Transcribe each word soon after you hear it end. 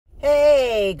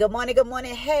Hey, good morning,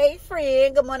 hey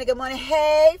friend. Good morning,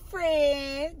 hey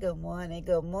friend. Good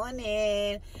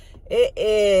morning. It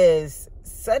is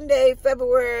Sunday,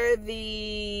 February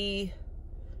the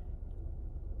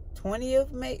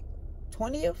 20th, May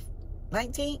 20th,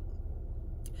 19th,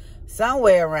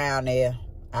 somewhere around there.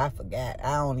 I forgot.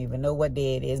 I don't even know what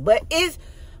day it is, but it's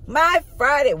my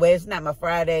Friday. Well, it's not my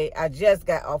Friday. I just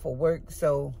got off of work,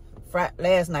 so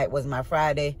last night was my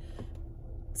Friday.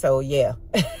 So yeah.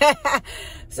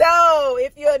 So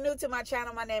if you're new to my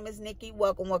channel, my name is Nikki.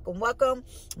 Welcome.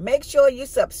 Make sure you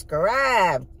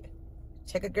subscribe.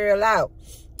 Check a girl out.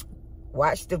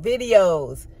 Watch the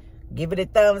videos. Give it a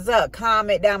thumbs up.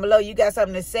 Comment down below. You got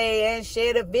something to say, and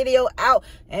share the video out.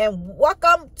 And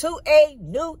welcome to a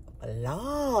new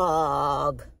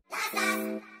vlog.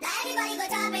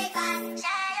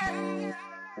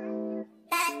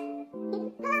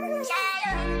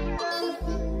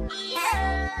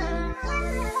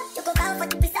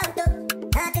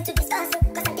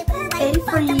 Hey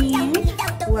friends,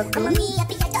 welcome to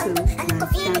my channel.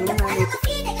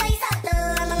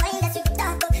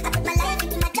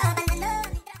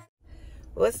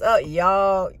 What's up,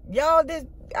 y'all? This,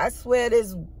 I swear,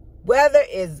 this weather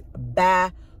is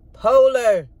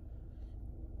bipolar.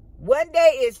 One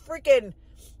day is freaking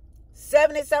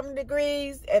 70-something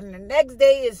degrees, and the next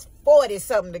day is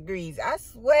 40-something degrees. I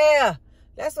swear.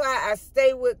 That's why I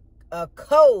stay with a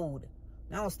cold.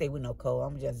 I don't stay with no cold.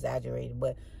 I'm just exaggerating.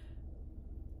 But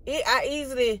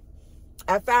I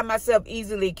find myself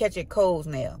easily catching colds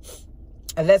now.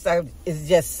 Unless it's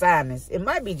just sinus. It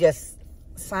might be just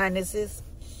sinuses.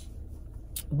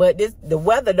 But the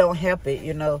weather don't help it,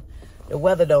 you know. The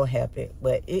weather don't help it.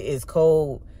 But it is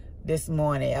cold this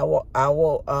morning. I walked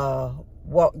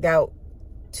out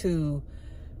to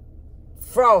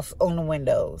frost on the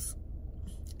windows.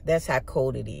 That's how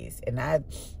cold it is. And I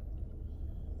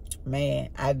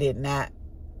did not,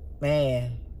 we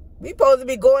supposed to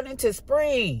be going into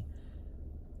spring.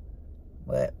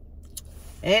 But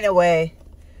anyway,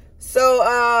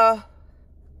 so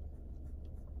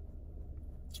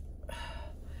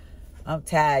I'm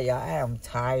tired, y'all. I am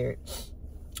tired.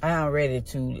 I am ready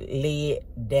to lay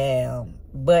it down.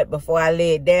 But before I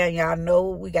lay it down, y'all know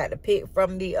we got to pick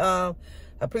from the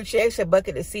appreciation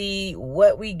bucket to see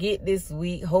what we get this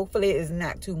week. Hopefully it's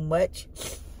not too much.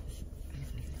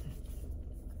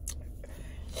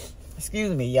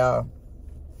 Excuse me, y'all.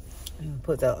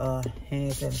 Put the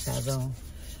hand sanitizer on.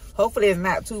 Hopefully it's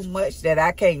not too much that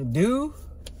I can't do.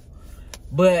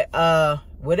 But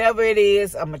whatever it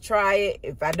is, I'm gonna try it.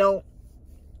 If I don't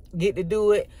get to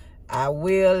do it, I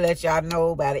will let y'all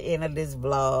know by the end of this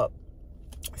vlog.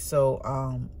 So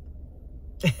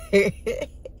yeah,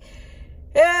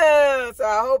 so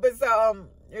I hope it's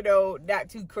you know, not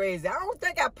too crazy. I don't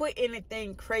think I put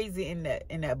anything crazy in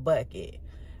that bucket.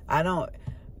 I don't.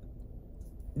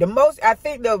 I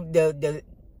think the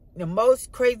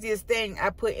most craziest thing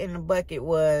I put in the bucket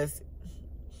was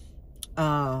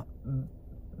buy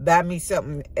me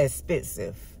something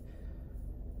expensive.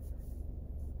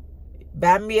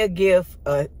 Buy me a gift,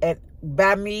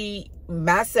 buy me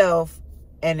myself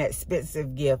an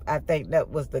expensive gift. I think that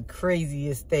was the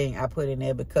craziest thing I put in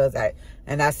there, because I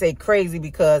say crazy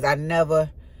because I never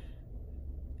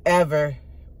ever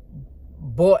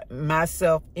bought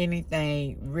myself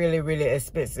anything really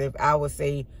expensive. I would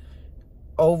say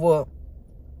over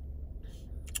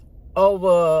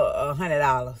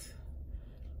 $100.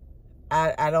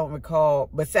 I don't recall,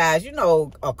 besides, you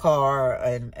know, a car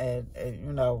and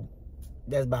you know,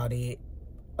 that's about it.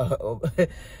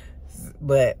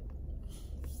 But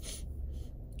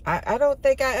I don't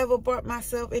think I ever bought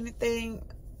myself anything.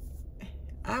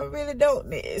 I really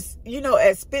don't. It's, you know,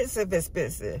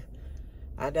 expensive.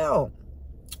 I don't.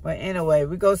 But anyway,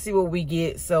 we go see what we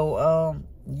get. So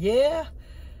yeah.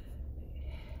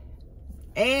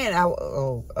 And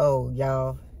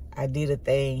y'all, I did a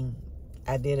thing.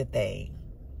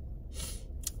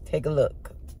 Take a look.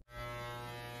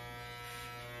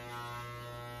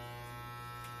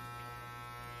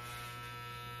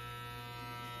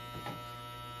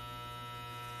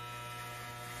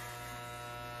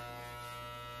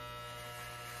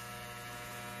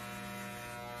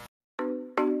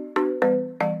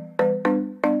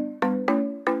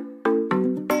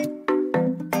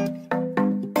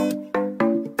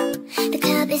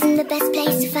 Isn't the best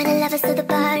place to find a lover, so the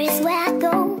bar is where I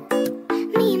go.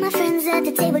 Me and my friends at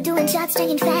the table doing shots,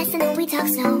 drinking fast, and then we talk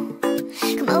slow.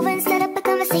 Come over and start up a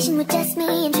conversation with just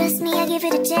me, and trust me, I give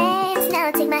it a chance.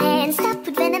 Now take my hand, stop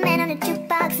with Venom Man on a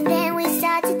jukebox, and then we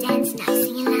start to dance. Now you're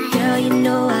singing like, girl, you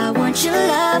know I want your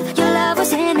love. Your love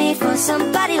was handmade for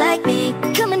somebody like me.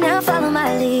 Come on now, follow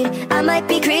my lead. I might might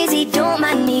be crazy, don't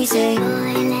mind me. Say, boy,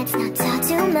 let's not talk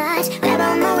too much. Grab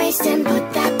on my waist and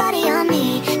put that body on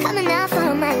me. Coming now,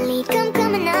 follow my lead.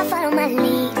 Coming now, follow my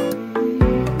lead.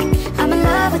 I'm in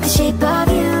love with the shape of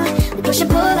you. We push and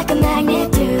pull like a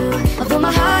magnet do. Although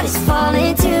my heart is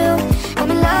falling too,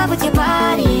 I'm in love with your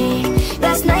body.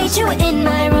 Last night you were in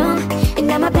my room, and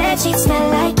now my bedsheets smell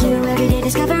like you. Every day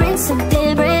discovering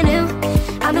something brand new.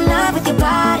 I'm in love with your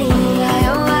body. I,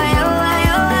 oh, I, oh, I,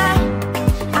 oh,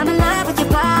 I. I'm in love with your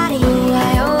body.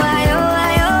 I, oh, I, oh,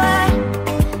 I, oh,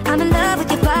 I. I'm in love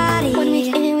with your body. 1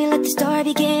 week in, we let the story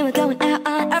begin. We're going out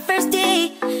on our first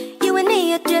date. You and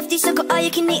me are thrifty, so go all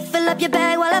you can eat. Fill up your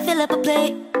bag while I fill up a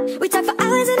plate. We talk for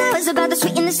hours and hours about the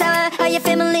sweet and the sour. How your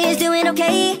family is doing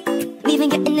okay. Even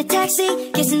get in the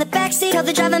taxi, kiss in the backseat, tell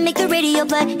the driver make the radio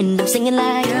play, and I'm singing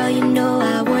like, girl, you know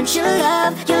I want your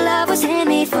love. Your love was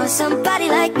handmade for somebody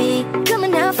like me. Come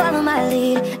on now, follow my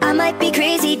lead. I might be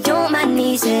crazy, don't mind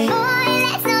me. Say, boy,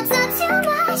 let's not talk too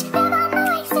much. Grab on my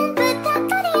waist and put that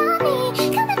body on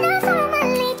me. Come on now, follow my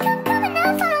lead. Come on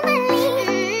now, follow my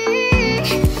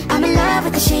lead. I'm in love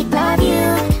with the shape of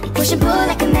you. Push and pull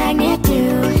like a magnet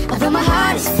do. Although my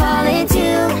heart is falling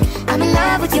too, I'm in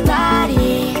love with your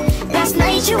body. Last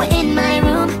night you were in my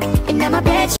room, and now my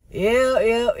bed.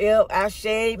 Yep. I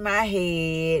shaved my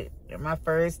head. My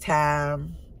first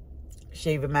time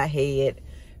shaving my head.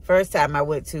 First time I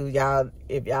went to, y'all,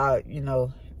 if y'all, you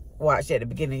know, watched at the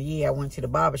beginning of the year, I went to the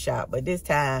barbershop. But this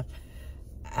time,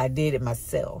 I did it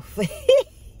myself.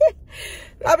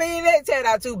 I mean, it turned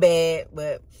out too bad,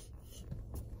 but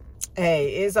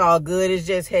hey, it's all good. It's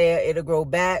just hair. It'll grow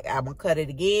back. I'm going to cut it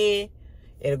again.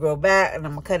 It'll grow back, and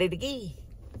I'm going to cut it again.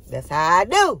 That's how I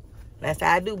do. That's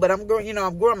how I do. But I'm growing, you know,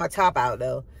 I'm growing my top out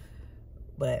though.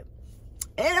 But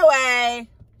anyway,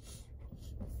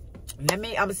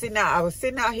 I was sitting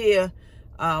out here,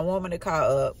 warming the car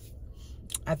up.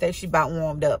 I think she about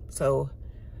warmed up. So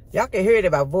y'all can hear it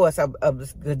in my voice. I'm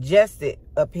congested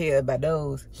up here by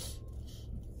those.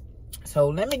 So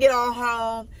let me get on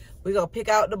home. We're gonna pick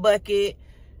out the bucket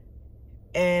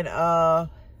and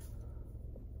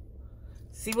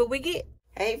see what we get.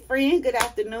 Hey friend, good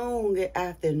afternoon. Good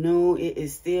afternoon. It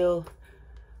is still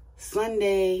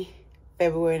Sunday,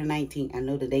 February the 19th. I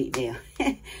know the date now.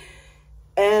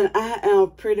 And I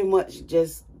am pretty much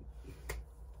just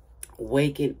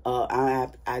waking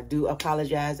up. I do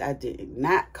apologize. I did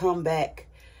not come back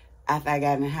after I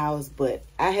got in the house, but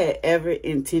I had every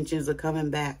intentions of coming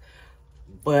back.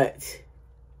 But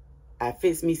I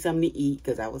fixed me something to eat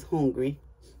because I was hungry.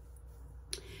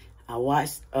 I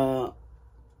watched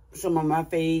some of my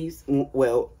faves,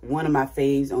 well, one of my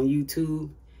faves on YouTube,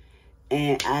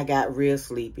 and I got real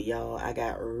sleepy, y'all. I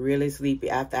got really sleepy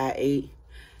after I ate.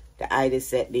 The itis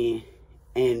set in,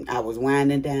 and I was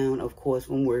winding down, of course,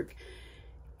 from work,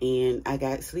 and I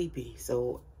got sleepy,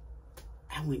 so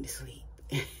I went to sleep.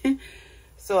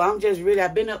 So I'm just really,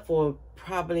 I've been up for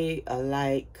probably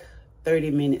like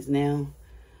 30 minutes now.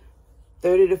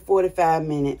 30 to 45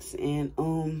 minutes. And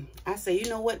I say, you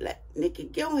know what, Nikki,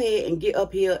 go ahead and get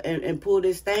up here and pull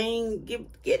this thing.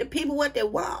 Get the people what they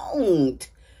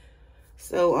want.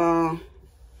 So I'm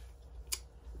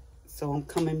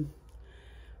coming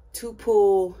to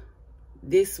pull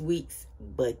this week's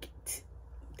bucket.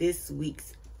 This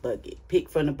week's bucket. Pick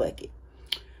from the bucket.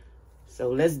 So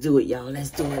let's do it, y'all.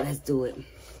 Let's do it. Let's do it.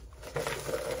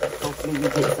 Hopefully we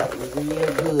get something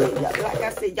real good. Like I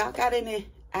said, y'all got any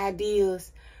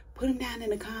ideas? Put them down in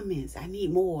the comments. I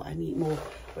need more. I need more.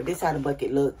 But this how the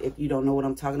bucket look. If you don't know what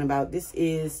I'm talking about, this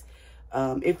is,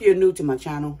 if you're new to my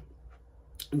channel,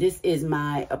 this is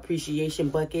my appreciation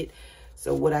bucket.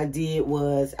 So what I did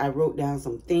was I wrote down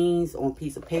some things on a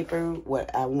piece of paper,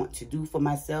 what I want to do for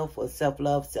myself, for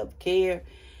self-love, self-care.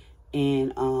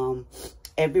 And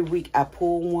every week I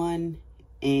pull one,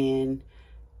 and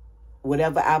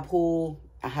whatever I pull,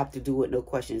 I have to do it, no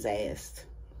questions asked.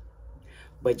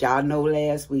 But y'all know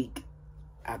last week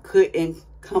I couldn't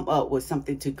come up with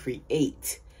something to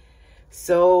create.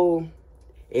 So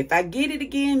if I get it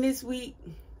again this week,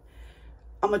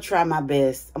 I'm going to try my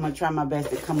best. I'm going to try my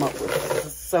best to come up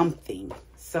with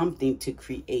something to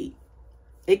create.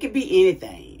 It could be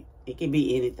anything. It could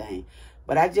be anything.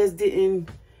 But I just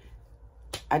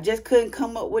couldn't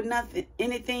come up with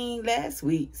anything last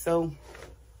week. So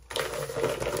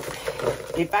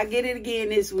if I get it again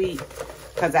this week,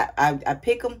 because I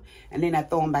pick them and then I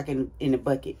throw them back in the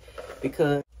bucket.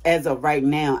 Because as of right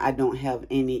now, I don't have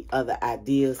any other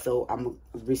ideas. So I'm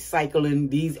recycling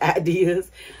these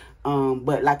ideas.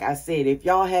 But like I said, if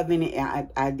y'all have any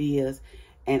ideas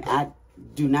and I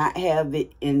do not have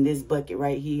it in this bucket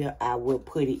right here, I will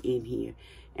put it in here.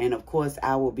 And of course,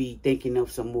 I will be thinking of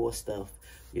some more stuff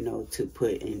you know, to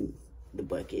put in the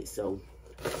bucket. So,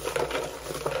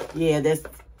 yeah, that's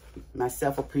my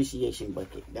self-appreciation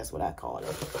bucket. That's what I call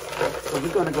it. So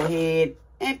we're going to go ahead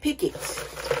and pick it.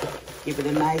 Give it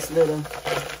a nice little,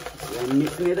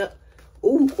 mixing it up.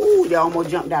 Ooh, ooh, they almost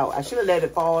jumped out. I should have let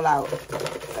it fall out.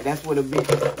 But that's would have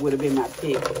been my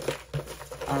pick.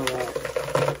 All right.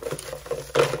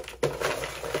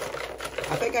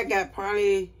 I think I got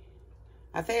probably,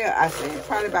 I said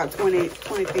probably about 20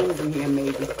 things in here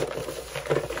maybe.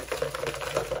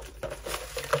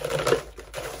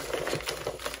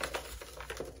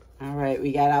 All right,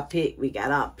 we got our pick. We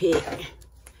got our pick.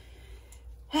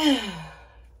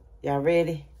 Y'all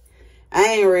ready? I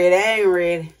ain't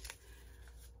ready.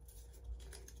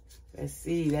 Let's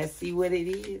see what it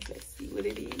is. Let's see what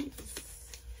it is.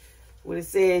 What it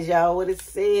says, y'all. What it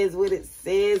says.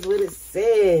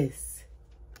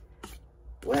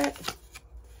 What?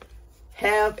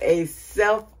 Have a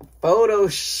self-photo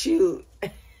shoot.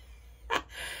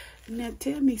 Now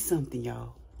tell me something,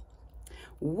 y'all.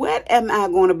 What am I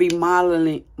going to be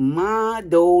modeling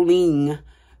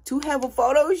to have a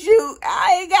photo shoot?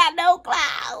 I ain't got no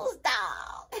clothes,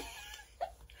 dog.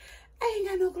 I ain't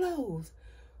got no clothes.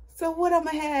 So what I'm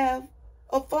going to have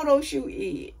a photo shoot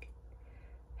in?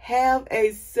 Have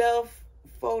a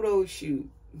self-photo shoot.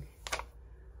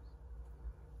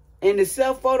 And the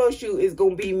self-photo shoot is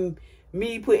going to be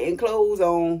me putting clothes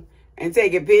on and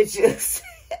taking pictures.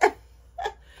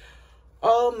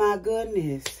 Oh my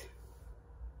goodness.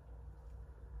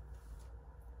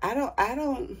 I don't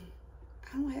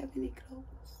have any clothes.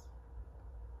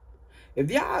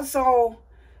 If y'all saw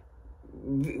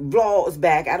vlogs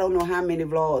back, I don't know how many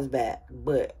vlogs back,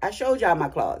 but I showed y'all my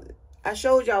closet. I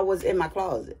showed y'all what's in my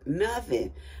closet.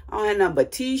 Nothing. I don't have nothing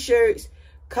but t-shirts,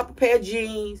 couple pair of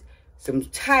jeans, some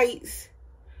tights.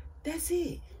 That's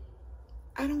it.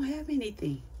 I don't have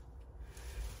anything.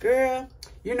 Girl,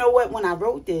 you know what? When I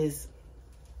wrote this,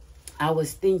 I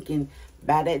was thinking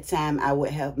by that time I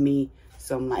would have me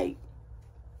some like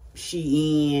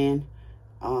Shein,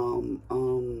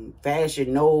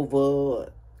 Fashion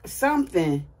Nova,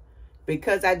 something,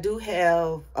 because I do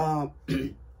have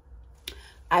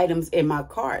items in my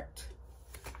cart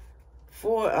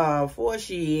for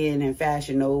Shein and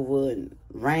Fashion Nova and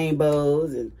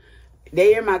Rainbows, and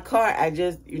they're in my cart. I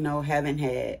just, you know, haven't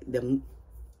had them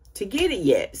to get it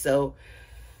yet. So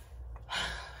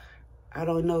I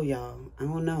don't know, y'all. I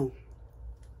don't know.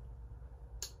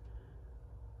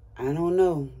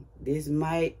 This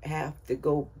might have to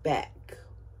go back.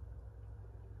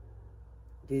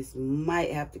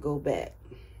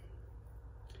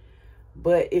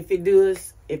 But if it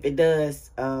does,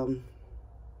 y'all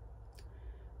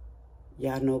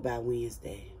know by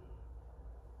Wednesday.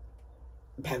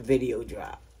 By video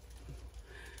drop.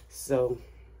 So,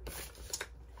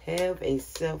 have a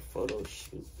self-photo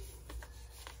shoot.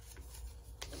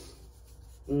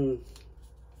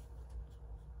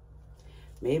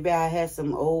 Maybe I had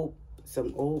some old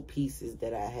pieces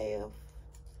that I have.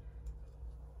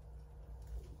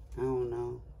 I don't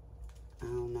know.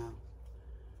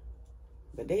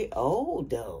 But they old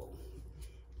though.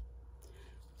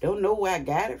 Don't know where I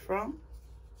got it from.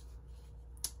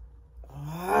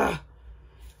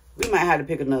 We might have to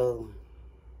pick another one.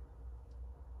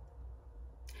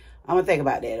 I'm gonna think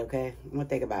about that, okay? I'm gonna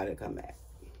think about it, come back.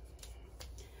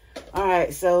 All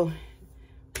right, so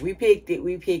we picked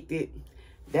it.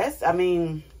 That's, I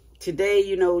mean, today,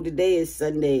 you know, today is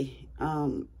Sunday,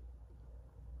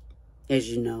 as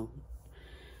you know.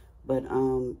 But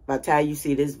by the time you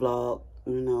see this vlog,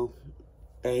 you know,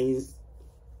 things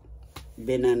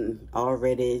been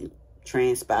already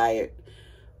transpired,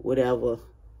 whatever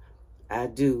I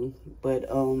do. But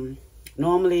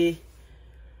normally,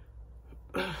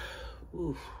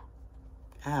 oof,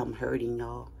 I'm hurting,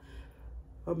 y'all.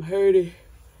 I'm hurting.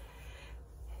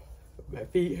 My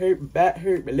feet hurt, my back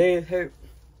hurt, my legs hurt.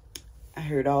 I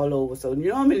hurt all over. So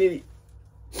normally,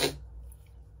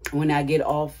 when I get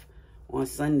off on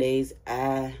Sundays,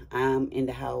 I'm in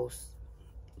the house.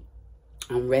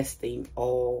 I'm resting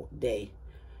all day.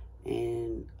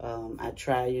 And I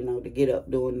try, you know, to get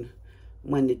up during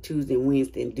Monday, Tuesday, and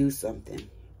Wednesday and do something.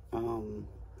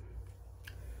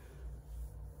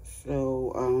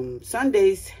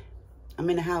 Sundays, I'm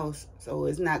in the house. So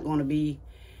it's not going to be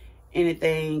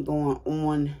anything going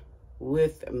on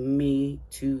with me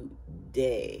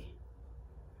today.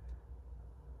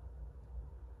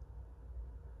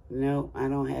 No, I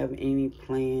don't have any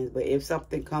plans. But if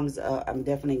something comes up, I'm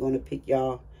definitely going to pick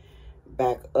y'all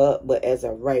back up. But as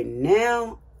of right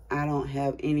now, I don't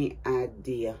have any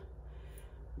idea.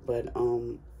 But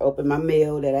open my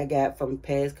mail that I got from the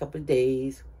past couple of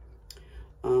days.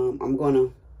 I'm going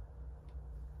to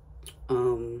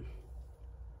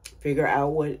figure out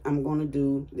what I'm going to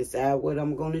do, decide what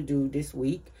I'm going to do this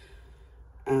week.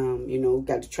 You know,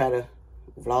 got to try to,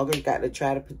 vloggers got to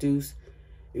try to produce.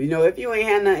 You know, if you ain't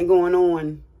had nothing going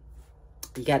on,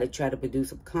 you got to try to produce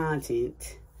some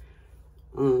content.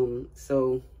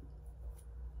 So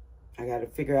I got to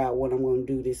figure out what I'm going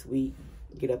to do this week,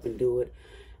 get up and do it.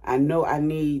 I know I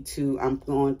need to, I'm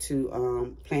going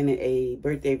to plan a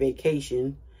birthday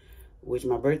vacation, which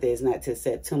my birthday is not till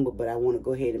September, but I want to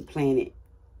go ahead and plan it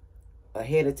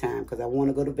ahead of time because I want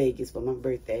to go to Vegas for my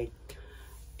birthday.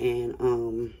 And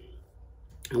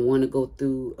I want to go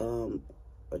through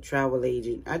a travel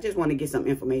agent. I just want to get some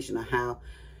information on how,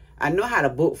 I know how to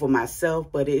book for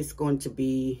myself, but it's going to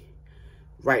be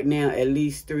right now at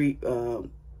least three to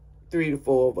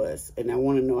four of us, and I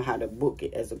want to know how to book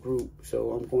it as a group.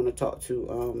 So I'm going to talk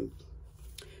to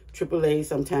AAA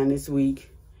sometime this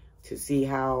week to see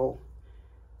how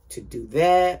to do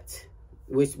that,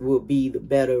 which will be the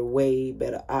better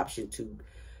option to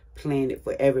plan it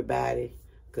for everybody,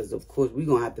 because of course we're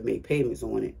gonna have to make payments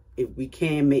on it if we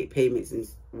can make payments and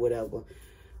whatever.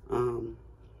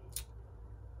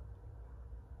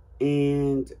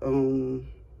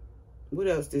 What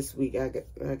else this week I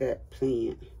got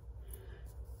planned?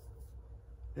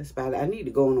 That's about it. I need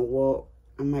to go on a walk.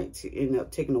 I might end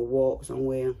up taking a walk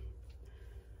somewhere.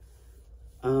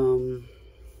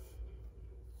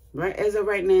 Right as of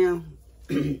right now,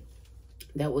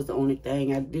 that was the only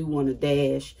thing. I do want to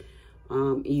dash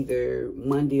either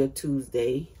Monday or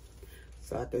Tuesday,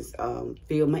 so I can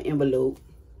fill my envelope.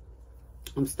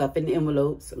 I'm stuffing the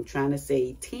envelopes. I'm trying to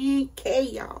save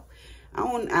 10K, y'all.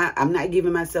 I'm not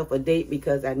giving myself a date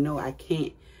because I know I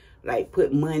can't like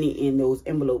put money in those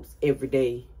envelopes every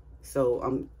day.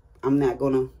 So I'm not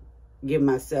gonna give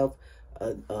myself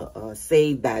a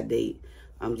save by date.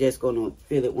 I'm just gonna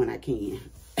fill it when I can.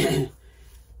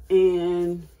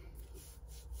 And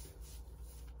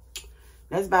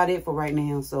that's about it for right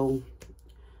now. So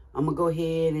I'm gonna go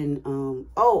ahead and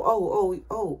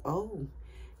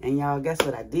and y'all, guess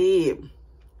what I did?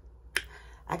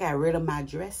 I got rid of my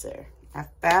dresser. I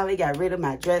finally got rid of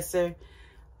my dresser.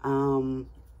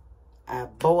 I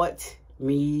bought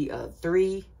me a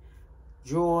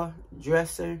 3-drawer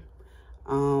dresser.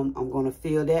 I'm gonna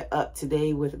fill that up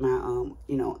today with my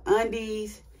you know,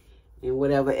 undies and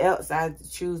whatever else I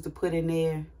choose to put in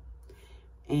there.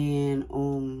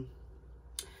 And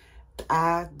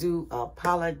I do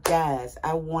apologize.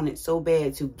 I wanted so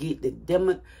bad to get the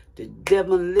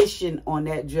demolition on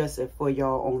that dresser for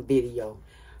y'all on video,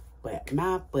 but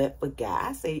my butt forgot.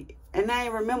 I say, and I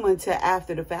ain't remember until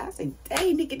after the fact. I say,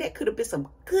 dang, Nikki, that could have been some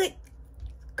good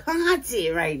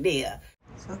content right there.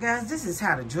 So guys, this is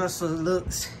how the dresser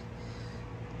looks.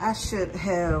 I should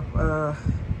have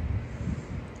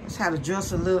that's how the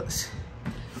dresser looks.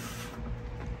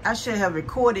 I should have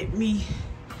recorded me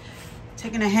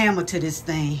taking a hammer to this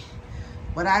thing,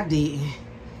 but I didn't.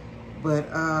 But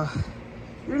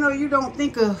you know, you don't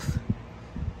think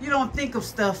of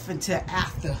stuff until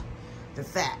after the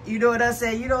fact. You know what I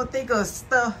say? You don't think of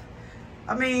stuff.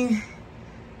 I mean,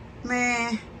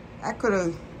 man, I could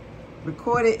have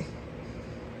recorded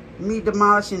me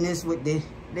demolishing this with the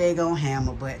daggone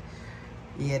hammer, but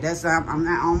yeah, that's I'm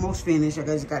not almost finished. I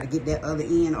just got to get that other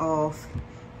end off,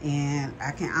 and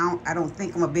I don't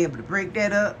think I'm gonna be able to break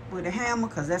that up with a hammer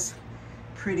because that's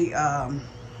pretty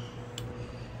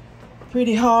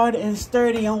pretty hard and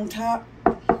sturdy on top.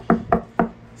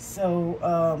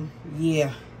 So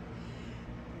yeah,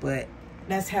 but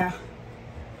that's how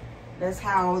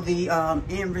the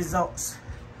end results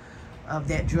of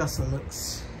that dresser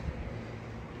looks.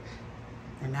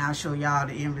 And I'll show y'all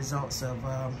the end results of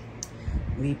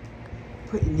me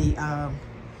putting the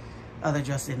other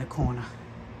dresser in the corner.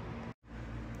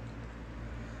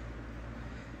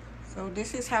 So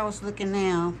this is how it's looking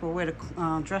now for where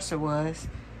the dresser was.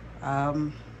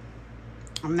 I'm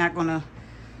not gonna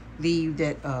leave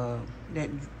that that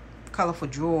colorful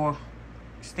drawer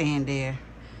stand there,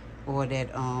 or that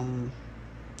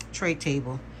tray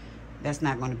table. That's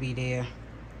not gonna be there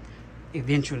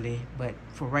eventually, but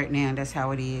for right now, that's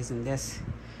how it is. And that's,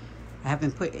 I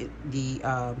haven't put the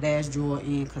last drawer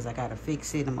in because I gotta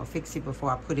fix it. I'm gonna fix it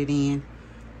before I put it in.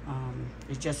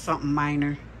 It's just something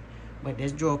minor, but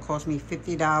this drawer cost me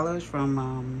 $50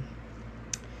 from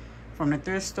the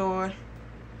thrift store.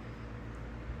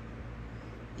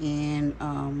 And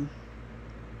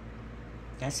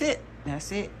that's it.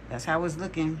 That's how it's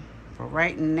looking for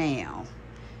right now.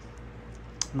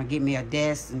 I'm gonna get me a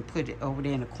desk and put it over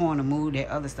there in the corner, move that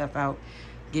other stuff out,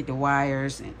 get the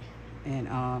wires and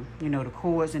you know, the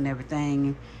cords and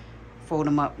everything, fold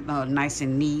them up nice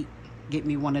and neat, get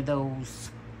me one of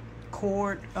those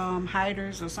cord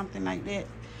hiders or something like that.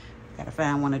 Gotta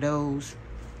find one of those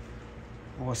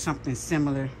or something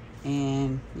similar.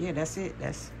 And yeah, that's it.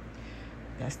 That's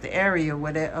the area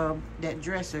where that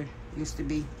dresser used to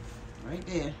be, right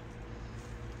there.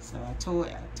 So I tore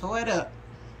it up,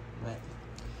 but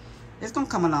it's gonna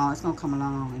come along. It's gonna come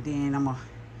along, and then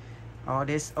all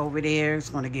this over there is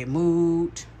gonna get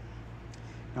moved.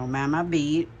 Don't mind my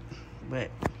bed, but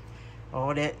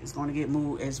all that is gonna get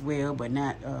moved as well, but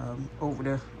not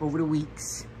over the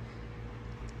weeks.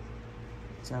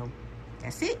 So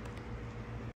that's it.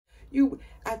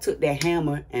 I took that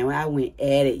hammer and I went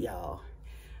at it, y'all.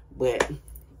 But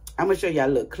I'm gonna show y'all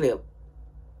a little clip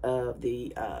of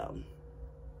the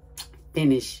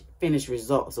finished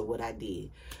results of what I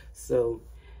did. So,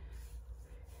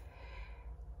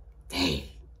 dang.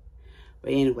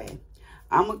 But anyway,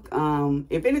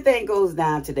 if anything goes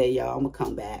down today, y'all, I'm gonna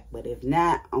come back. But if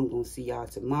not, I'm gonna see y'all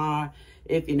tomorrow.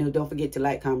 If you're new, don't forget to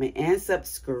like, comment, and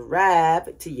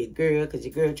subscribe to your girl, because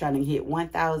your girl trying to hit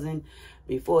 1,000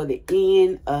 before the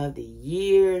end of the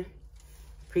year.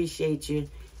 Appreciate you.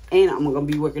 And I'm gonna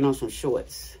be working on some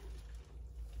shorts.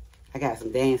 I got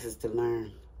some dances to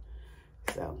learn.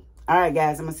 So, all right,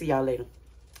 guys, I'm gonna see y'all later.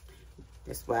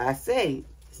 That's why I say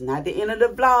it's not the end of the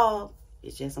vlog.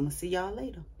 It's just I'm gonna see y'all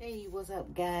later. Hey, what's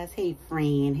up, guys? Hey,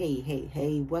 friend.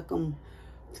 Hey. Welcome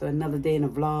to another day in the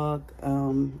vlog.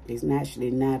 It's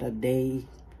actually not a day.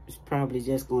 It's probably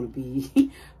just gonna be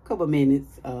a couple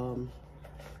minutes.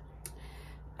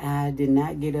 I did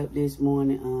not get up this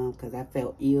morning because I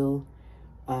felt ill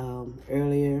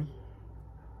earlier.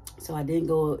 So I didn't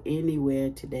go anywhere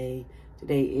today.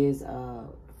 Today is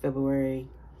February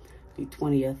the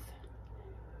 20th.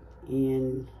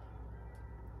 And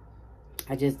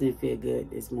I just didn't feel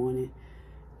good this morning.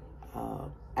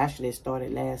 Actually, it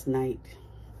started last night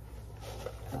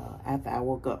after I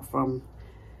woke up from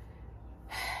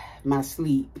my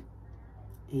sleep.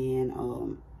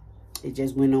 And it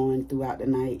just went on throughout the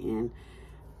night. And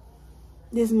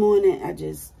this morning, I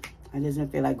just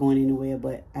didn't feel like going anywhere.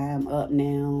 But I'm up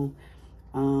now.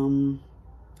 And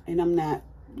I'm not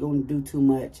going to do too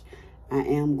much. I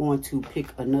am going to pick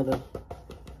another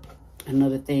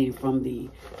thing from the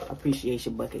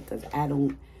appreciation bucket, because I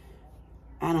don't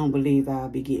believe I'll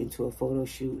be getting to a photo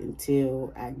shoot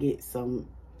until I get some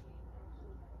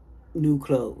new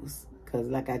clothes. Because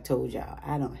like I told y'all,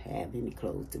 I don't have any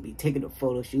clothes to be taking a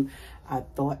photo shoot. I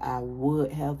thought I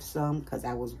would have some because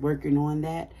I was working on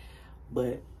that.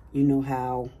 But you know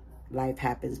how life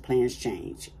happens, plans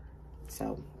change.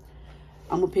 So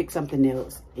I'm going to pick something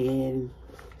else. And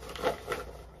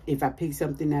if I pick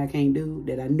something that I can't do,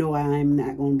 that I know I'm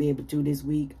not going to be able to do this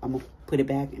week, I'm going to put it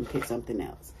back and pick something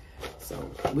else. So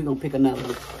we're going to pick another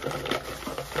one.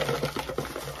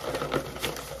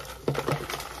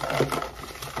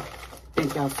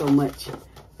 Thank y'all so much.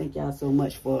 Thank y'all so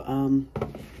much for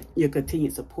your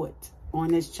continued support on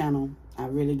this channel. I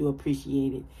really do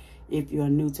appreciate it. If you're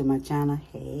new to my channel,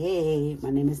 hey, my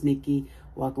name is Nikki.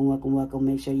 Welcome, welcome, welcome.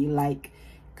 Make sure you like,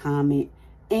 comment,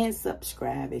 and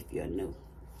subscribe if you're new.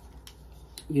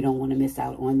 You don't want to miss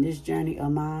out on this journey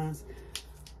of mine.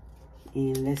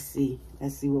 And let's see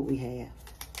what we have.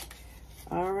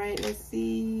 All right, let's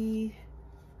see.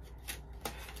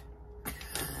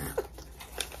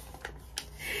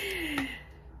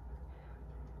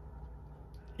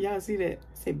 Y'all see that?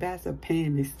 Say bass of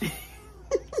panties.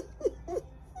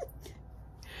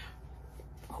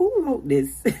 Who wrote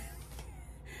this?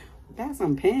 That's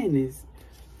some panties.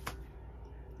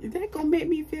 Is that gonna make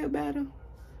me feel better?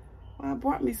 Well, I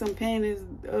brought me some panties,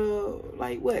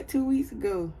 like what, 2 weeks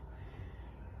ago.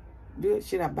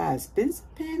 Should I buy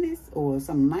expensive panties or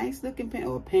some nice looking panties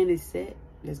or a panty set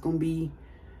that's gonna be?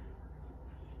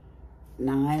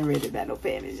 Nah, I ain't ready to buy no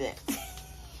panties yet.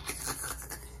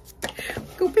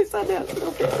 Go pick something else.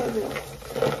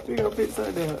 We gonna pick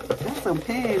something else. That's some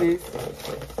panties.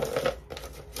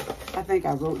 I think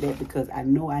I wrote that because I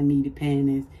know I needed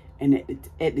panties. And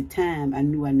at the time, I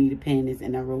knew I needed panties,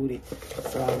 and I wrote it.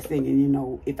 So I was thinking, you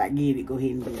know, if I get it, go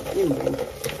ahead and do it. Anyway,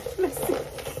 let's see.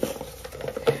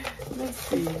 Let's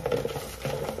see.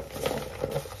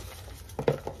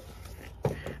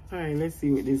 All right, let's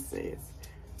see what this says.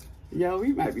 Y'all,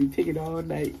 we might be picking all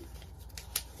night.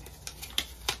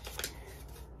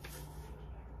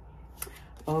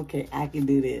 Okay, I can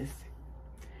do this.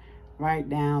 Write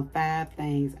down 5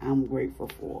 things I'm grateful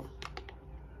for.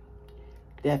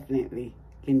 Definitely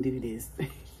can do this.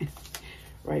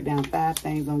 Write down 5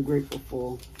 things I'm grateful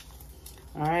for.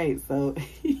 All right, so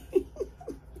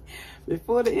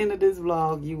before the end of this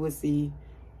vlog, you will see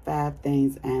 5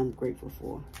 things I am grateful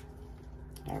for.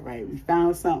 All right, we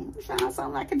found something. We found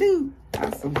something I can do.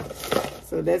 Awesome.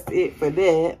 So that's it for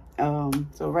that.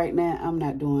 So right now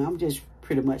I'm just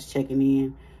pretty much checking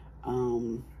in.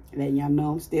 Letting y'all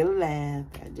know I'm still alive.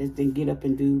 I just didn't get up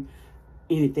and do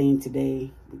anything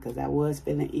today because I was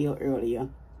feeling ill earlier.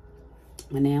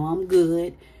 But now I'm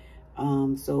good.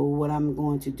 So what I'm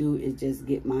going to do is just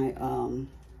get my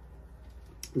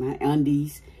my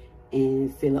undies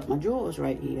and fill up my drawers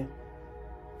right here.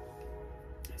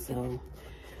 So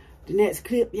the next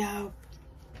clip, y'all,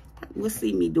 we'll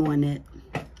see me doing that.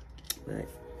 But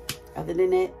other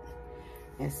than that,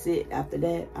 that's it. After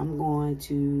that, I'm going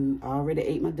to, I already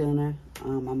ate my dinner.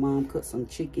 My mom cooked some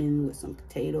chicken with some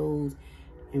potatoes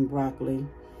and broccoli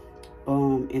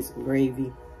and some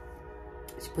gravy.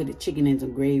 She put the chicken in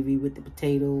some gravy with the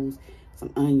potatoes,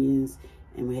 some onions,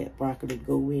 and we had broccoli to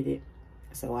go with it.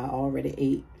 So I already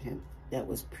ate. That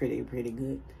was pretty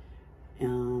good.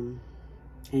 And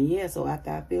yeah, so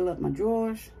after I fill up my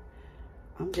drawers,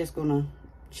 I'm just gonna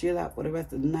chill out for the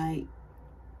rest of the night,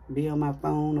 be on my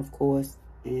phone, of course,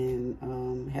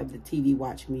 and have the TV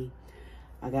watch me.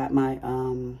 I got my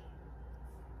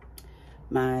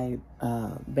my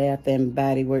Bath and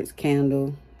Body Works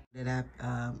candle that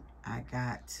I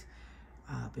got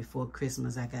before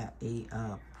Christmas. I got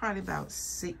a probably about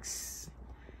six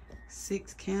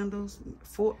candles,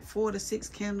 four to six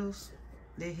candles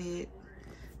they had.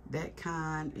 That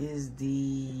kind is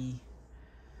the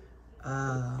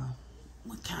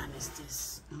what kind is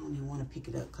this? I don't even want to pick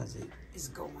it up because it's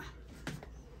going.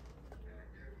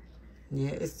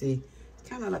 Yeah, it's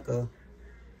kind of like a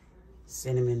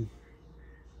cinnamon.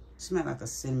 Smell like a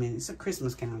cinnamon. It's a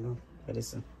Christmas candle, but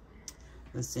it's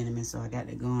a cinnamon. So I got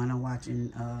that going. I'm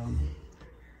watching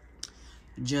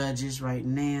Judges right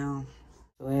now.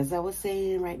 So as I was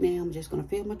saying, right now I'm just gonna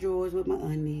fill my drawers with my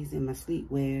undies and my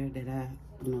sleepwear that I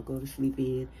go to sleep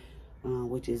in,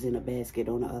 which is in a basket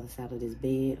on the other side of this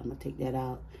bed. I'm gonna take that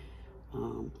out.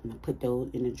 I'm gonna put those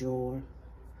in the drawer,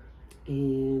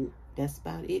 and that's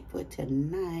about it for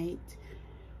tonight.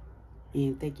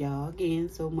 And thank y'all again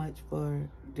so much for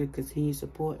the continued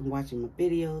support and watching my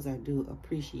videos. I do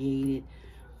appreciate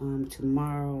it.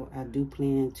 Tomorrow I do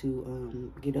plan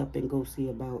to get up and go see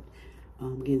about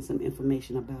getting some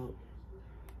information about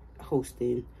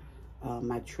hosting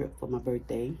my trip for my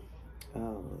birthday,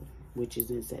 which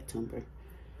is in September.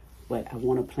 But I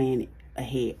want to plan it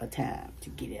ahead of time to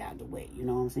get it out of the way. You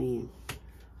know what I'm saying?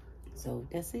 So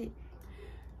that's it.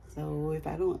 So if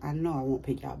I don't, I know I won't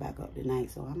pick y'all back up tonight.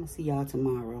 So I'm going to see y'all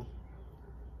tomorrow.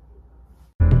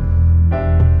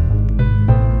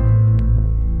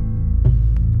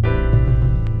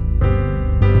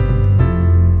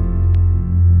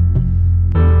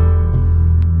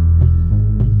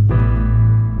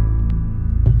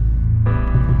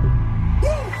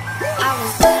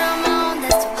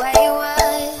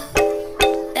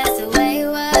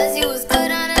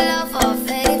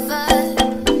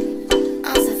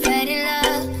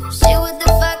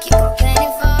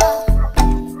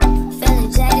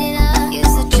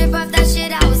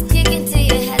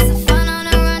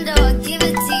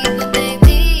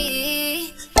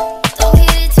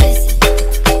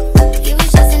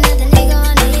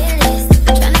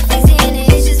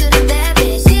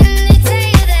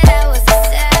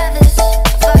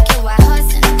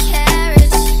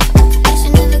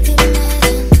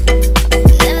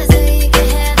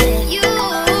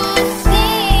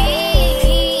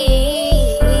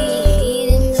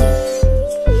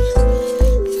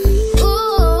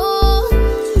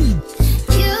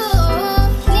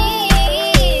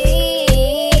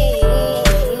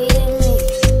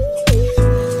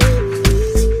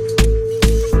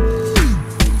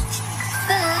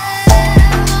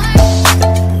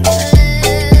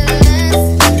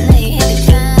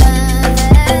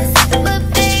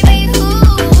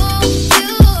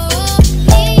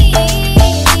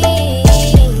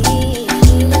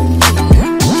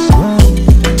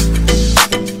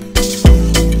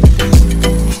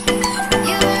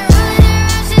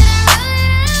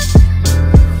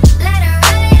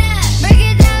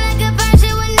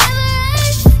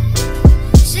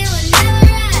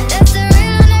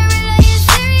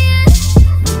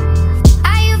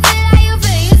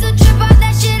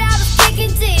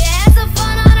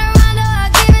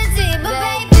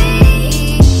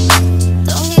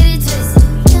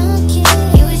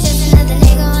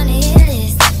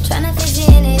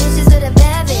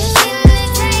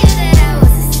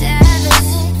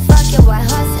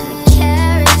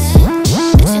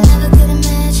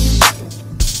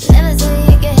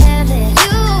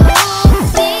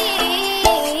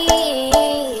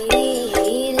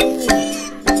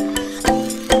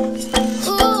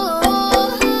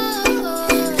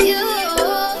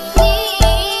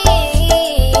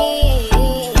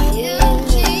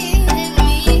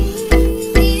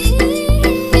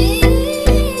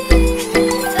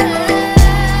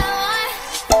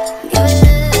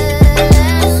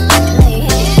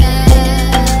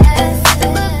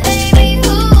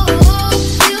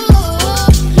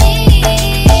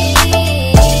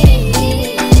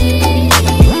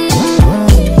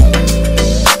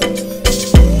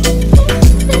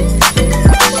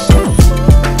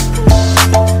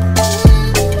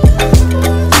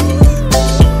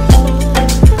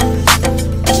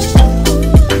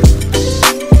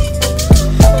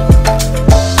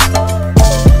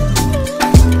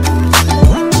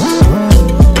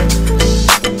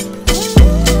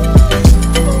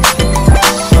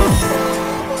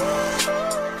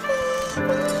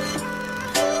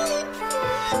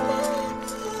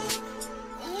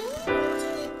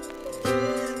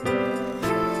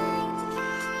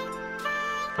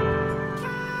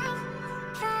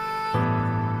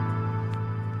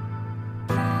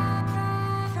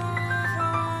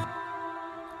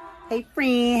 Hey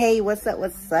friend, hey, what's up,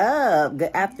 what's up?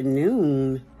 Good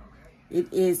afternoon.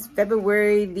 It is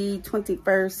February the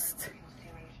 21st,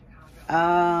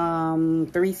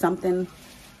 3-something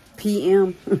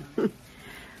p.m.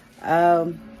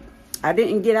 I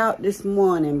didn't get out this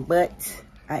morning, but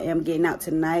I am getting out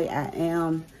tonight. I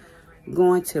am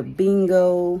going to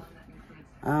bingo.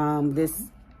 This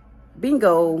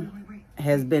bingo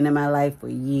has been in my life for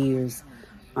years.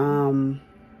 I'm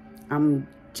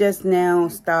just now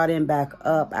starting back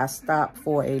up. I stopped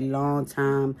for a long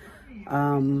time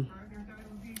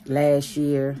last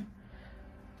year,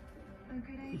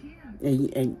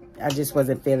 and I just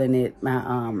wasn't feeling it.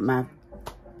 My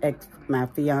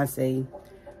fiance,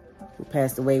 who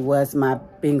passed away, was my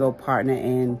bingo partner,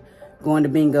 and going to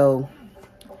bingo,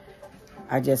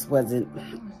 I just wasn't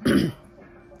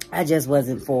I just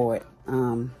wasn't for it.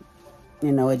 You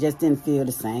know, it just didn't feel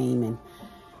the same, and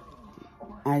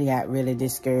I got really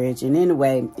discouraged. And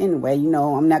anyway, you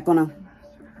know, I'm not gonna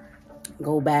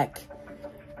go back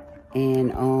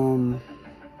and I'm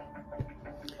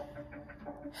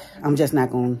just not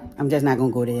gonna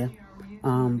go there.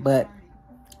 But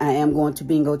I am going to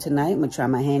bingo tonight. I'm gonna try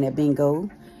my hand at bingo.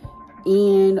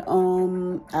 And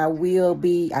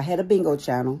I had a bingo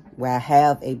channel where I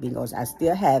have a bingo. I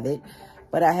still have it,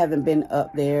 but I haven't been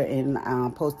up there and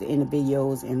posted any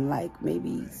videos in like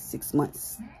maybe 6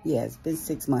 months. Yeah, it's been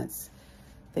 6 months.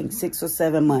 I think 6 or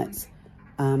 7 months.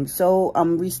 So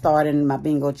I'm restarting my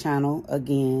bingo channel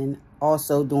again,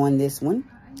 also doing this one.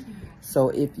 So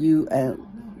if you,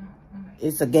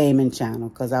 it's a gaming channel,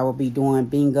 because I will be doing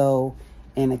bingo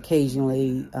and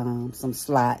occasionally some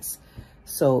slots.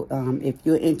 So if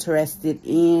you're interested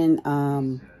in,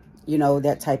 you know,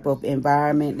 that type of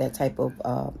environment, that type of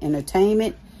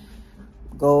entertainment,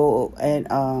 go and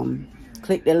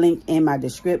click the link in my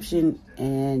description,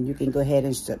 and you can go ahead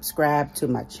and subscribe to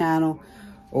my channel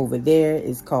over there.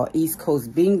 It's called East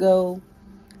Coast Bingo.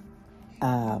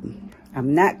 I'm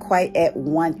not quite at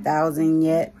 1,000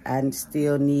 yet. I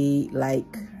still need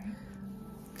like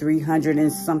 300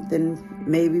 and something,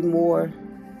 maybe more,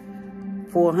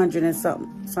 400 and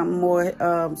something more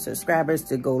subscribers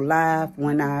to go live.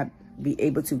 When I be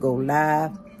able to go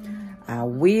live, I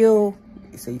will,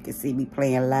 so you can see me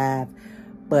playing live.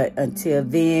 But until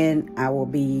then, I will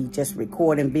be just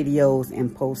recording videos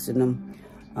and posting them.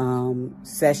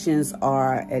 Sessions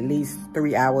are at least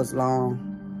 3 hours long,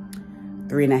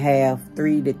 3 to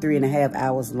 3.5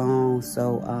 hours long.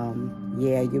 So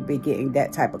yeah, you'll be getting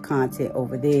that type of content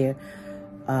over there.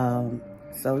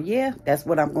 So yeah, that's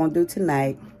what I'm gonna do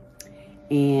tonight.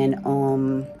 And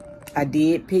I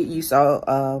did pick, you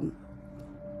saw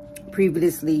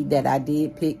previously that I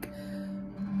did pick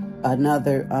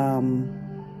another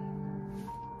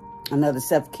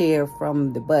self-care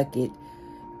from the bucket,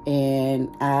 and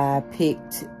I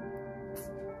picked,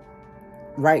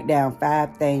 write down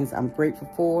 5 things I'm grateful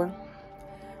for.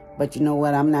 But you know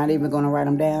what, I'm not even going to write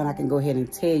them down. I can go ahead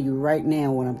and tell you right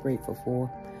now what I'm grateful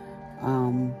for.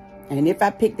 And if I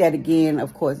pick that again,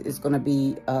 of course, it's going to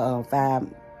be 5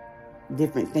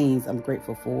 different things I'm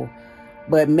grateful for.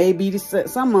 But maybe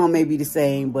some of them may be the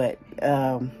same, but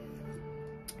I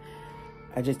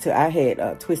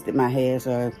had twisted my hair,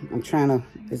 so I'm trying to,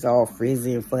 it's all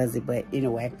frizzy and fuzzy, but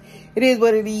anyway, it is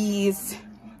what it is.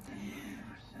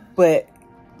 But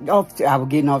I was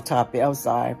getting off topic, I'm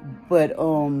sorry. But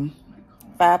 5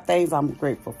 things I'm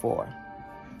grateful for.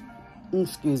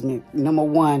 Excuse me. Number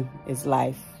 1 is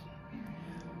life.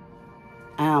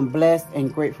 I am blessed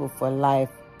and grateful for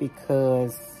life,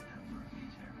 because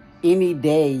any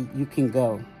day you can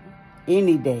go.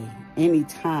 Any day, any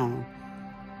time.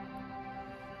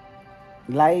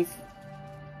 Life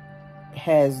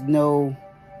has no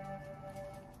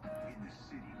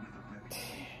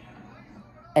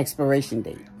expiration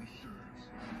date.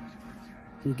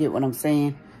 You get what I'm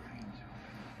saying?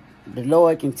 The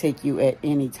Lord can take you at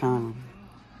any time.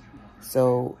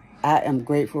 So I am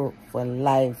grateful for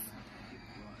life.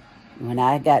 When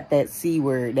I got that C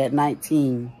word, that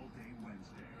 19,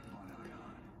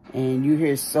 and you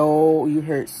heard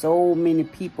so many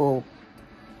people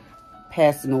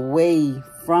passing away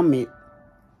from it.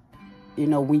 You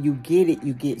know, when you get it,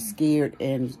 you get scared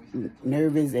and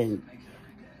nervous and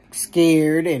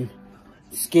scared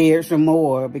some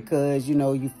more, because, you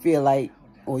know, you feel like,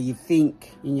 or you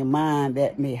think in your mind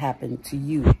that may happen to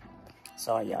you.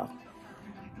 Sorry, y'all.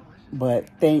 But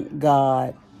thank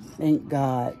God,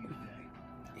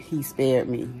 he spared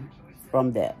me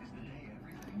from that.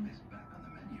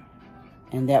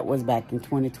 And that was back in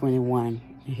 2021.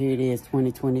 And here it is,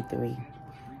 2023.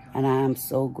 And I am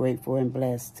so grateful and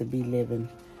blessed to be living,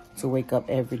 to wake up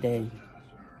every day,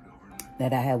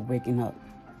 that I have waken up.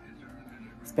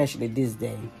 especially this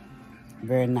day.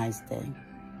 Very nice day.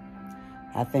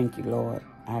 I thank you, Lord.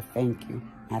 I thank you.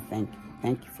 I thank you.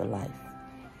 Thank you for life.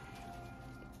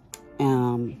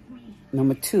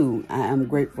 Number 2, I am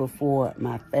grateful for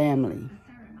my family.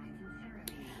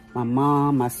 My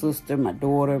mom, my sister, my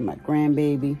daughter, my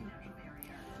grandbaby.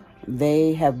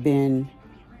 They have been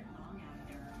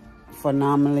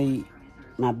phenomenally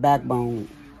my backbone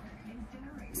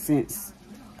since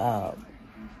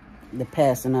the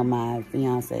passing of my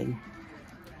fiance.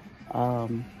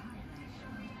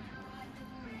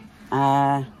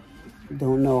 I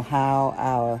don't know how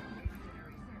I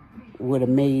would have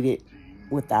made it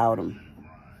without them.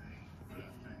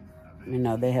 You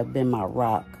know, they have been my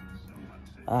rock.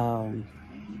 And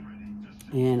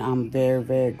I'm very,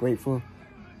 very grateful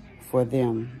for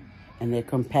them and their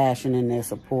compassion and their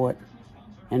support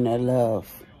and their love.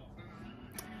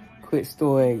 Quick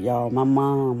story, y'all. My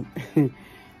mom,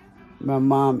 my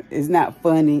mom is not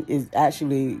funny. It's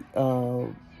actually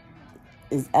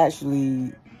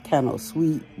kind of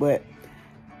sweet, but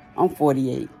I'm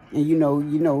 48. And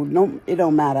no, it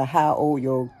don't matter how old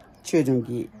your children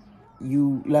get.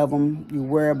 You love them, you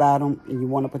worry about them, and you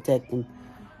want to protect them.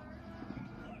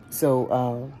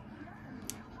 So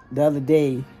the other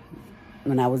day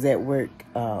when I was at work,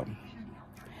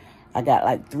 I got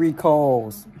like 3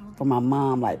 calls from my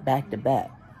mom, like back to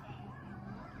back.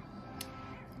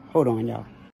 Hold on, y'all.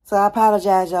 So I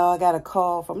apologize, y'all. I got a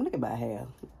call from, look at my hair.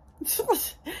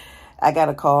 I got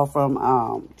a call from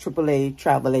AAA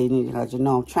travel agent. Because,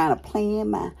 I'm trying to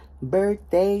plan my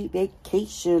birthday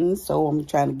vacation. So I'm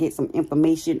trying to get some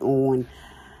information on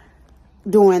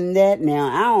doing that. Now,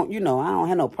 I don't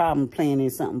have no problem planning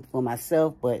something for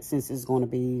myself. But since it's going to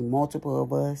be multiple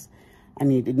of us, I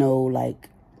need to know, like,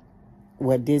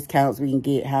 what discounts we can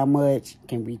get, how much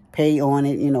can we pay on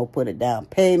it, put a down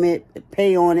payment,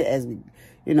 pay on it as we,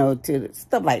 to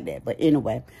stuff like that. But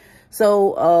anyway,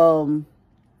 so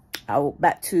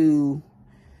back to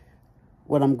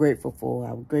what I'm grateful for.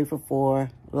 I'm grateful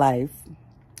for life,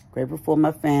 grateful for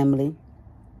my family.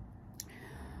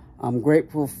 I'm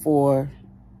grateful for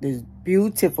this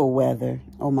beautiful weather.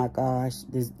 Oh my gosh,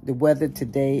 the weather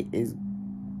today is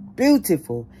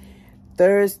beautiful.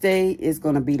 Thursday is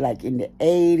going to be like in the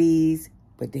 80s,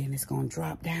 but then it's going to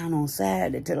drop down on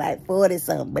Saturday to like 40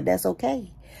 something. But that's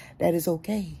okay. That is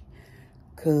okay.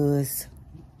 Because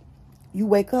you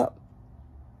wake up,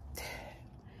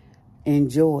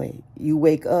 enjoy. You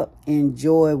wake up,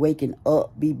 enjoy waking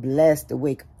up. Be blessed to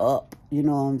wake up. You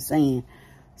know what I'm saying?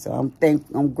 So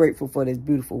I'm grateful for this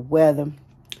beautiful weather.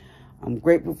 I'm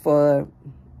grateful for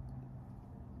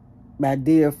my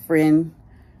dear friend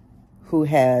who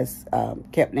has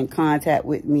kept in contact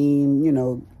with me,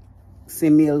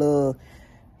 send me a little,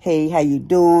 hey, how you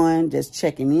doing? Just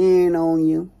checking in on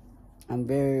you. I'm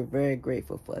very, very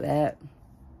grateful for that.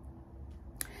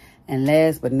 And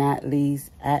last but not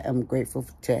least, I am grateful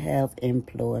to have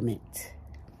employment.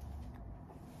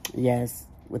 Yes,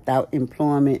 without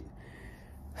employment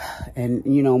and,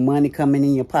 money coming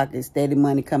in your pocket, steady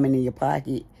money coming in your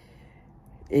pocket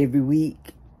every week,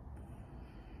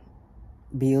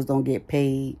 bills don't get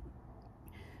paid.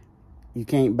 You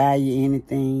can't buy you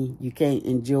anything. You can't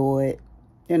enjoy it.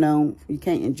 You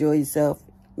can't enjoy yourself,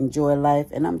 enjoy life.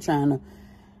 And I'm trying to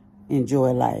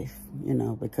enjoy life,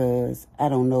 because I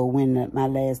don't know when my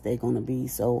last day going to be.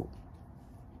 So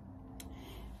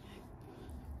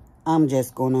I'm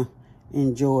just going to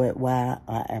enjoy it while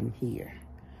I am here.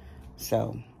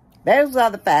 So those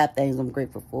are the 5 things I'm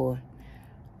grateful for.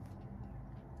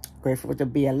 Grateful to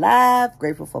be alive.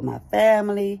 Grateful for my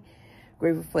family.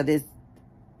 Grateful for this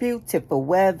beautiful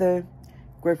weather.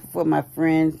 Grateful for my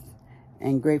friends.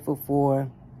 And grateful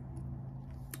for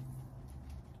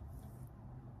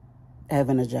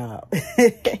having a job.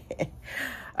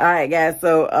 All right, guys.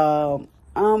 So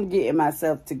I'm getting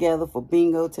myself together for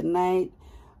bingo tonight.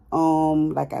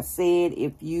 Like I said,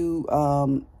 if you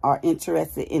are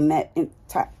interested in that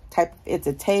type of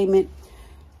entertainment,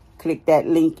 click that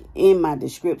link in my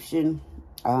description.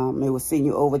 It will send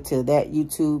you over to that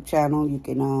YouTube channel. You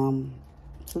can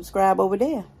subscribe over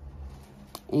there.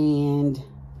 And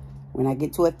when I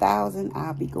get to 1,000,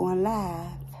 I'll be going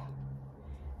live.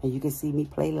 And you can see me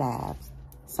play live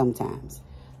sometimes.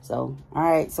 So, all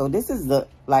right. So this is this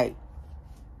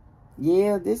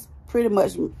pretty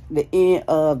much the end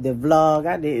of the vlog.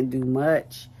 I didn't do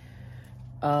much.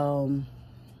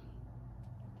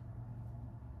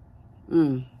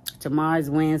 Tomorrow's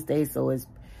Wednesday, so it's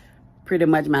pretty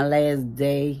much my last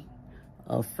day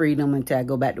of freedom until I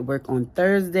go back to work on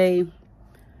Thursday.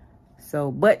 So,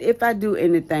 but if I do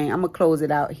anything, I'm going to close it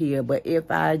out here. But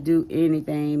if I do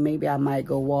anything, maybe I might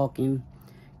go walking,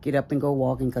 get up and go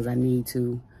walking because I need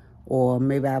to. Or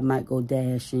maybe I might go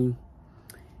dashing.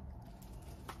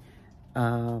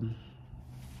 I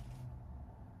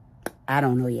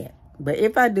don't know yet. But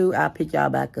if I do, I'll pick y'all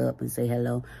back up and say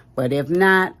hello. But if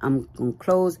not, I'm going to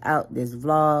close out this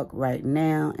vlog right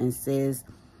now and say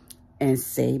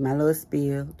my little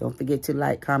spiel. Don't forget to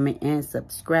like, comment, and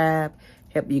subscribe.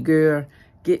 Help your girl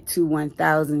get to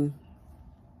 1,000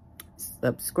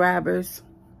 subscribers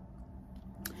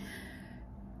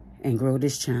and grow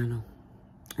this channel.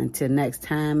 Until next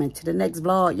time, until the next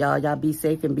vlog, y'all. Y'all be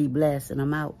safe and be blessed. And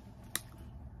I'm out.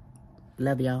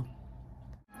 Love y'all.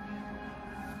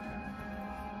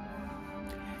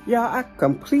 Y'all, I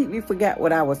completely forgot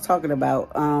what I was talking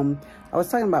about. I was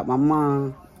talking about my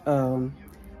mom.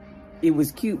 It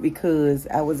was cute because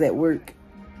I was at work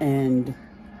and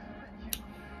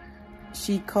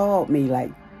she called me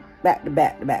like back to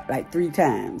back like 3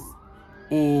 times.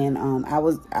 And I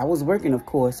was working, of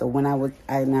course. So when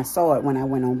I saw it when I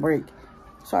went on break.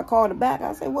 So I called her back.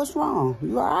 I said, "What's wrong?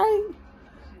 You all right?"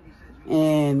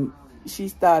 And she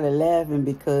started laughing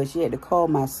because she had to call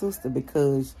my sister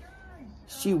because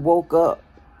she woke up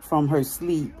from her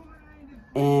sleep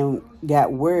and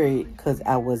got worried because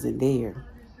I wasn't there.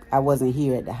 I wasn't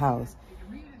here at the house.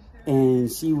 And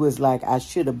she was like, I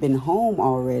should have been home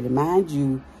already. Mind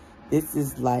you, this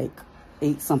is like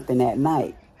 8-something at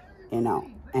night, you know.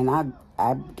 And I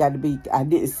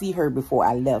didn't see her before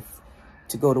I left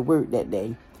to go to work that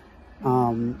day.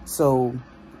 So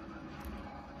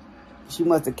she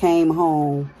must have came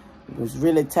home, was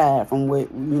really tired from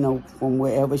from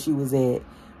wherever she was at,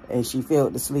 and she fell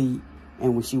asleep.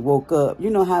 And when she woke up, you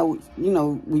know how,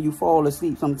 when you fall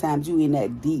asleep, sometimes you in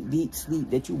that deep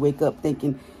sleep that you wake up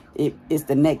thinking it's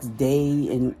the next day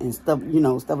and stuff,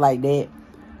 stuff like that.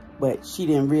 But she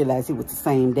didn't realize it was the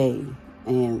same day.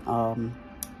 And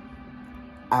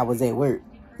I was at work.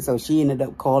 So she ended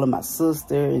up calling my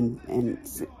sister and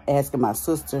asking my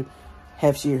sister,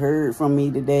 have she heard from me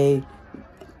today?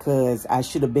 Because I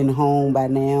should have been home by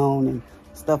now and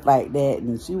stuff like that.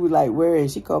 And she was like, where?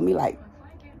 And she called me like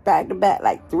back to back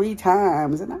like 3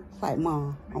 times. And I was like,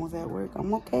 Mom, I was at work.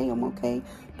 I'm okay. I'm okay.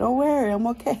 Don't worry. I'm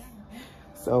okay.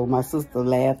 So my sister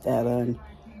laughed at her. And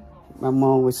my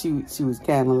mom was, she was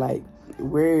kind of like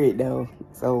worried though.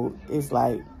 So it's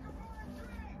like,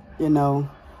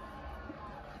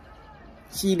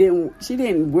 she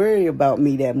didn't worry about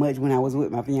me that much when I was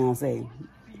with my fiance.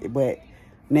 But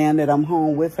now that I'm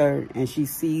home with her and she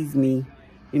sees me,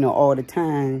 all the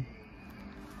time,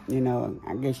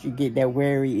 I guess you get that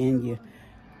worry in you.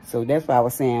 So that's what I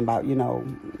was saying about,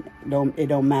 it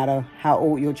don't matter how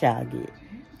old your child get.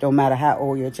 Don't matter how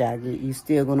old your child get. You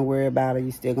still going to worry about her.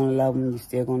 You still going to love them. You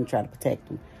still going to try to protect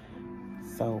them.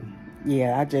 So,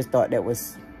 yeah, I just thought that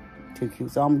was too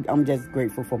cute. So I'm just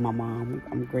grateful for my mom.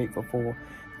 I'm grateful for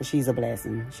her. She's a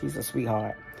blessing. She's a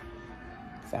sweetheart.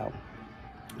 So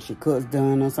she cooks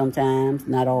dinner sometimes,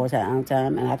 not all the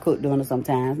time. And I cook dinner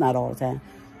sometimes, not all the time.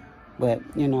 But,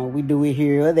 we do it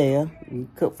here or there. We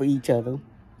cook for each other.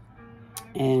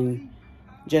 And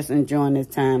just enjoying this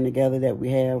time together that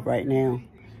we have right now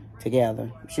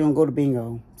together. She don't go to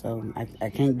bingo, so I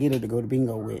can't get her to go to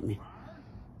bingo with me.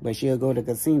 But she'll go to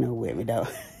casino with me, though.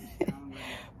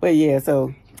 But, yeah,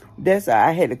 so that's why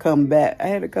I had to come back. I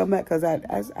had to come back because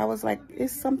I was like,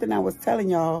 it's something I was telling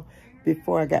y'all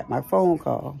before I got my phone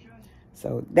call.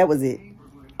 So that was it.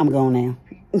 I'm going now.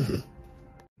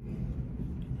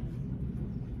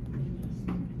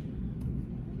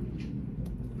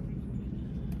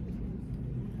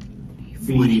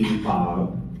 Feed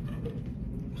Bob.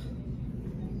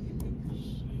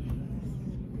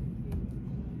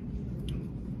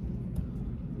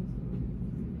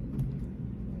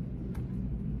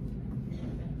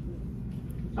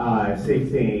 Uh,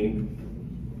 16.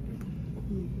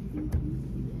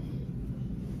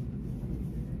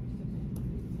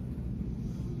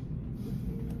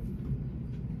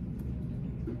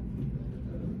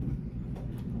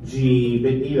 G,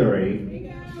 bit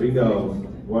eatery. Bingo.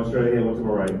 One straight ahead, one to my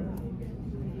right.